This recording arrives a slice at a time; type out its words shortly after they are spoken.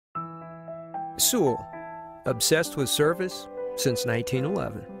Sewell, obsessed with service since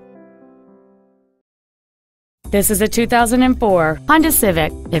 1911. This is a 2004 Honda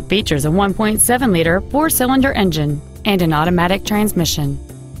Civic. It features a 1.7-liter four-cylinder engine and an automatic transmission.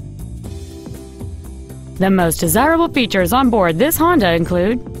 The most desirable features on board this Honda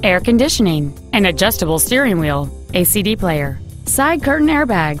include air conditioning, an adjustable steering wheel, a CD player, side curtain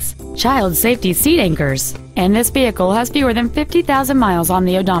airbags, child safety seat anchors, and this vehicle has fewer than 50,000 miles on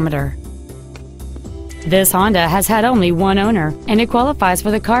the odometer. This Honda has had only one owner, and it qualifies for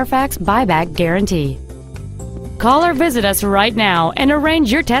the Carfax buyback guarantee. Call or visit us right now and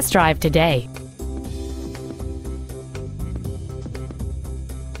arrange your test drive today.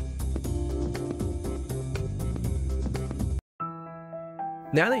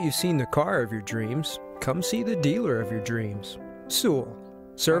 Now that you've seen the car of your dreams, come see the dealer of your dreams. Sewell.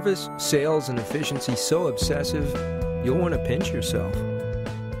 Service, sales, and efficiency so obsessive, you'll want to pinch yourself.